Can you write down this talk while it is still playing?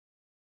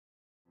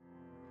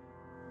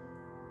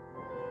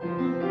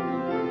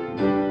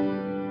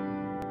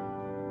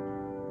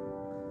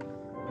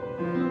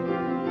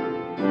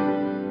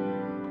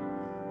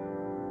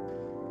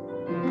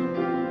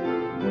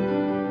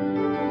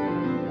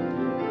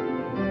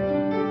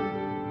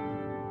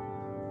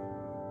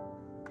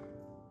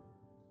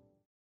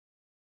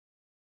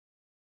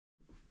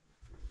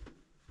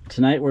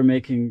Tonight we're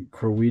making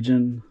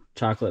Korwegian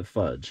chocolate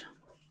fudge,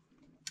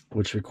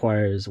 which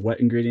requires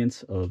wet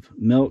ingredients of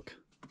milk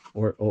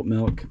or oat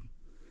milk,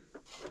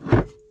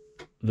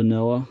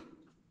 vanilla,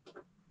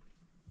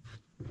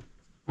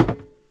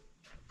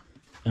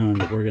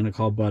 and we're going to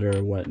call butter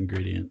a wet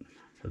ingredient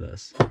for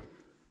this.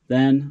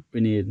 Then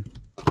we need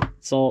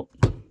salt,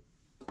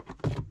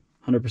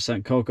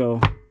 100% cocoa,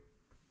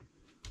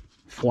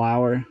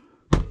 flour,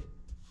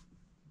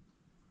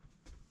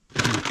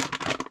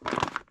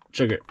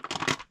 sugar.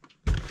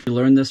 You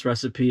learn this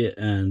recipe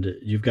and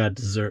you've got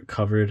dessert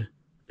covered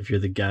if you're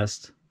the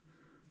guest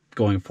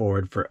going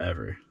forward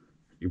forever.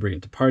 You bring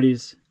it to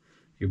parties,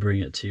 you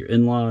bring it to your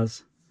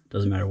in-laws,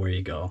 doesn't matter where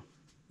you go.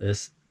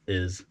 This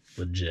is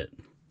legit.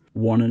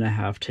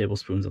 1.5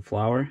 tablespoons of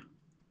flour.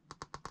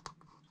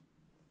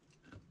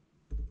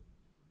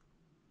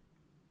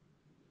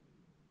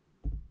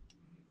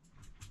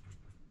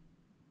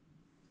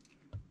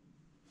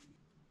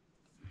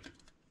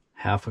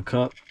 Half a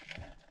cup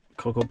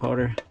cocoa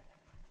powder.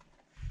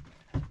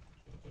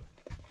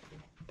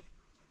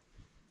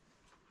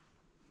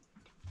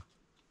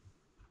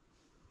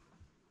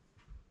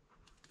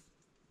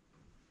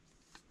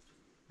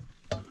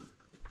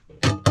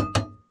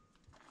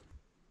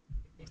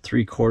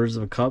 Three-quarters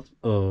of a cup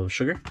of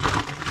sugar.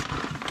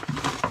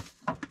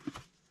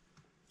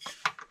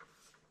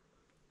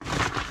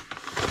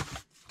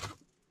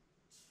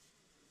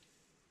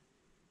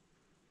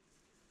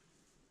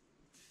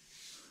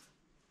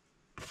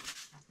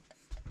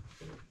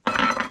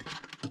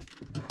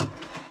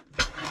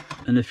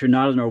 And if you're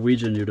not a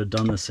Norwegian, you'd have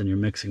done this in your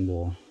mixing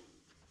bowl.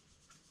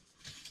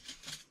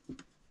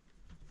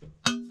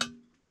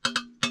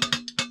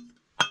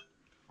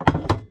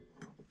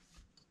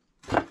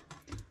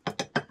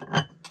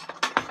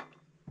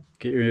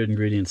 Get your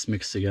ingredients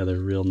mixed together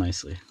real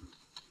nicely.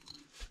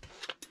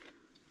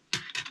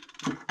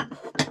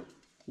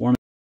 1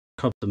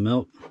 cup of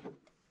milk.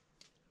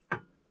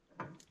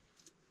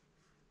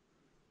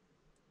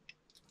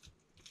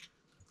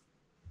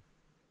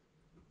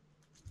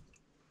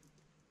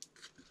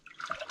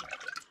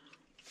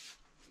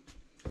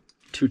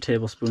 Two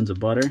tablespoons of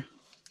butter.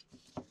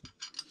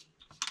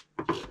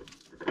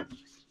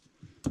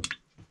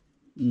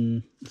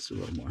 Let's do a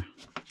little more.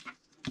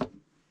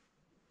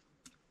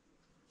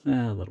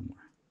 A little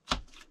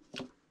more.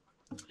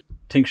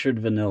 Tinctured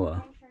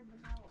vanilla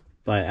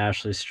by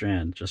Ashley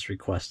Strand. Just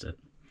request it.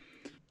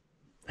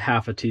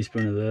 Half a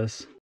teaspoon of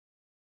this.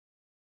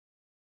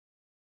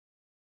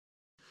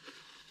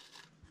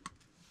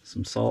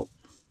 Some salt.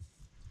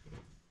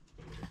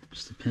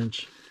 Just a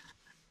pinch.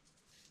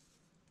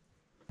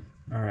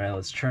 All right,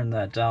 let's turn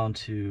that down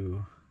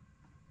to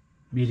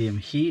medium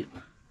heat.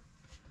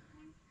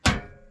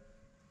 We're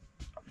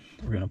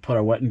gonna put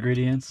our wet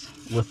ingredients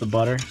with the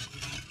butter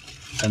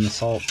and the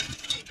salt.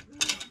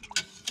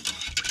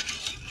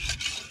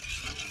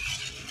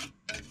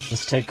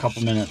 This take a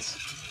couple minutes.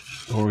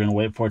 We're gonna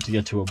wait for it to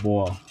get to a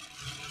boil.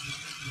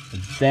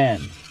 And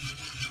then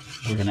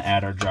we're gonna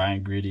add our dry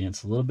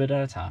ingredients a little bit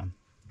at a time.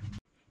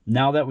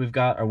 Now that we've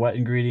got our wet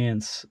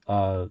ingredients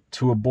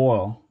to a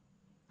boil,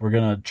 we're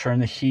gonna turn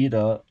the heat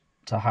up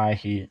to high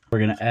heat. We're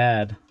gonna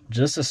add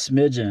just a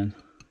smidgen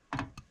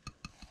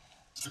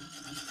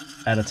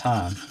at a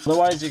time.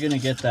 Otherwise, you're gonna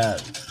get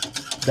that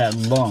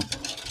lump,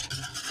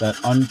 that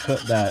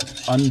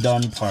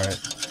undone part.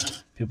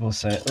 People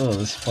say, "Oh,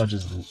 this fudge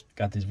has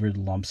got these weird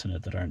lumps in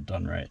it that aren't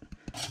done right."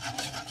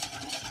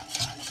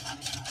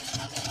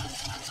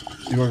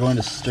 You are going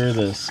to stir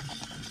this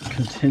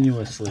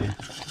continuously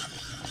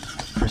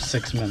for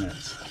 6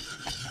 minutes.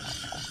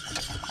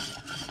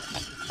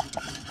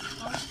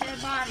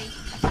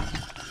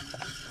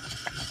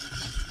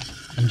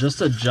 And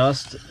just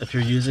adjust if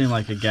you're using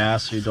like a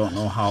gas or you don't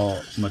know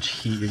how much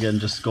heat you're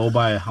getting. Just go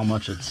by how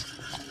much it's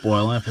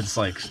boiling. If it's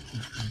like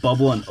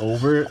bubbling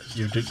over,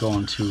 you're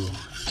going too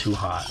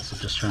hot. So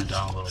just turn it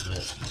down a little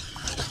bit.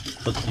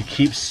 But you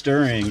keep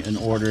stirring in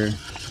order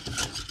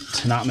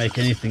to not make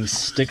anything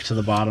stick to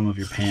the bottom of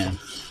your pan.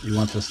 You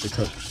want this to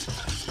cook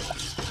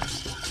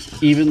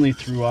evenly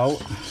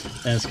throughout,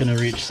 and it's going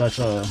to reach such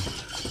a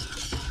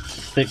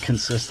thick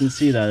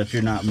consistency that if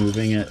you're not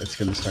moving it, it's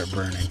going to start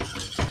burning.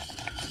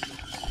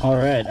 All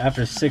right,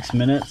 after 6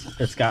 minutes,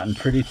 it's gotten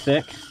pretty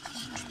thick.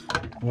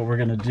 What we're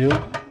gonna do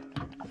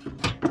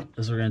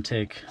is we're gonna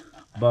take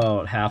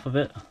about half of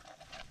it,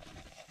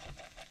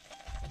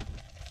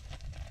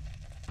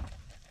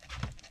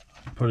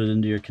 put it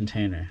into your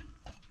container.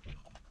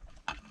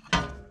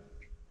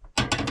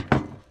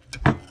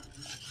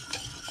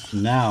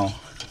 Now,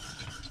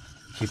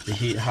 keep the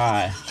heat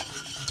high.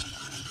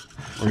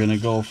 We're gonna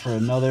go for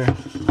another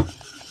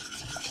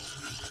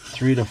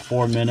 3 to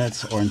 4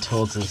 minutes, or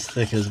until it's as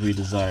thick as we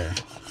desire.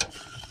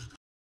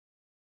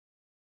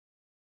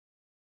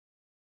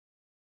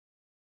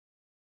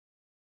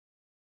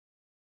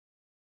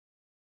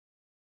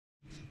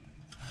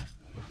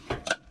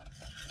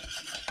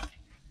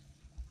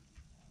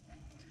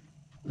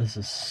 This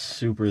is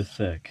super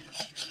thick.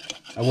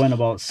 I went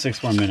about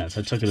 6 more minutes.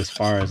 I took it as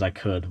far as I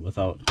could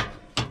without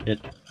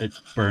it's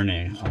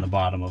burning on the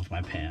bottom of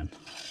my pan.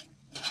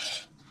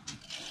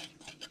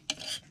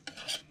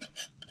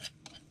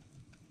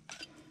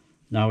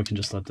 Now we can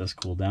just let this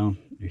cool down.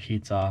 Your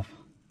heat's off.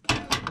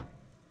 I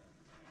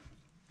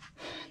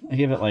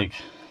give it like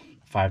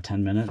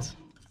 5-10 minutes.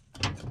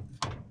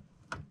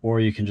 Or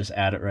you can just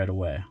add it right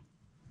away.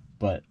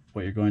 But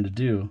what you're going to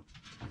do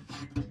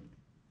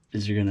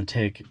is you're going to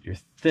take your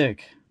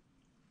thick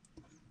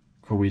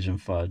Korwegian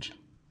fudge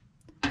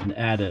and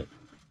add it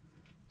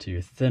to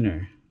your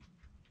thinner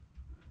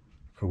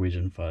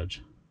Korwegian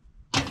fudge.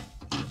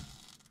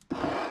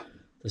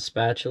 The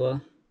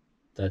spatula,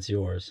 that's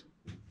yours.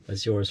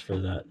 That's yours for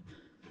that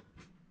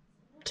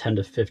 10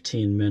 to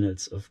 15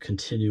 minutes of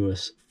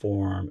continuous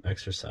forearm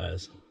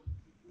exercise.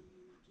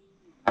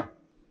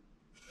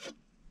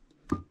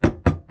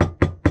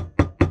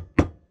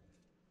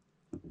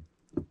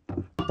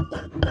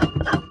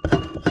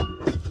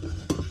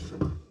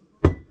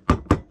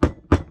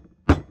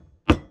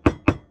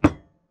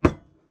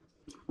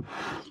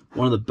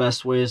 One of the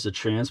best ways to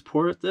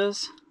transport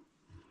this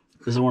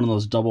is in one of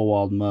those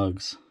double-walled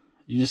mugs.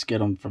 You just get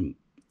them from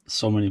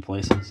so many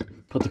places.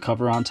 Put the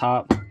cover on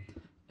top,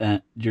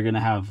 and you're gonna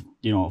have,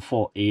 you know, a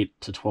full 8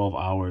 to 12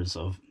 hours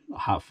of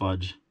hot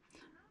fudge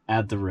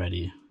at the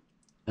ready,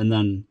 and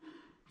then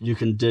you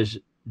can dish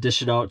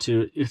it out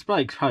to, it's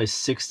probably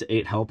 6 to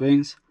 8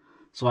 helpings.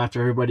 So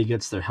after everybody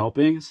gets their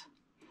helpings,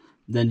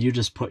 then you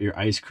just put your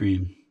ice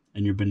cream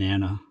and your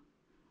banana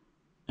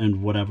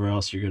and whatever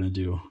else you're gonna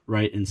do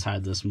right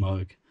inside this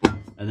mug,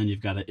 and then you've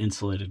got an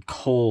insulated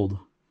cold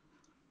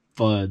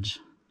fudge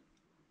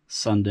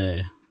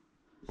sundae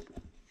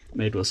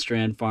made with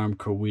Strand Farm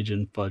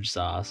Korwegian Fudge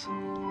Sauce.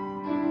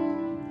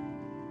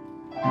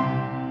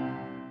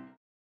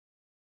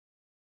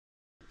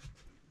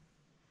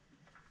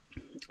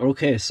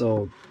 Okay,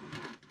 so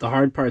the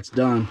hard part's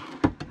done.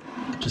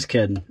 Just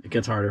kidding, it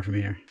gets harder from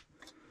here.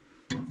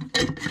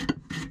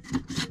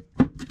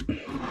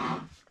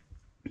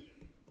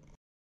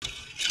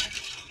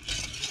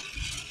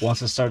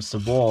 Once it starts to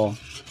boil,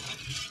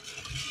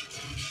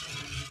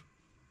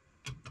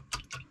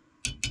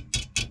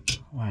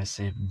 why I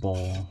say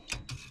bowl?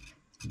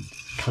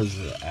 Because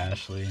of the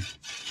Ashley,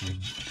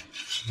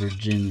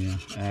 Virginia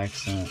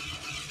accent.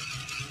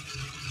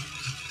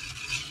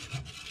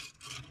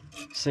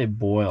 Say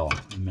boil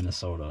in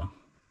Minnesota.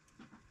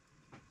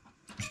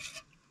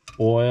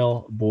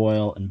 Oil,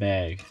 boil, and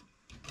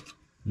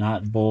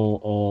not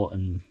bowl, oil,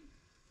 and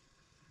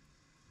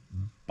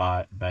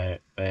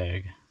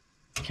bag.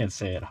 Can't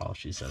say it how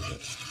she says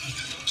it.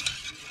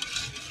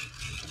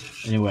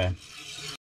 Anyway,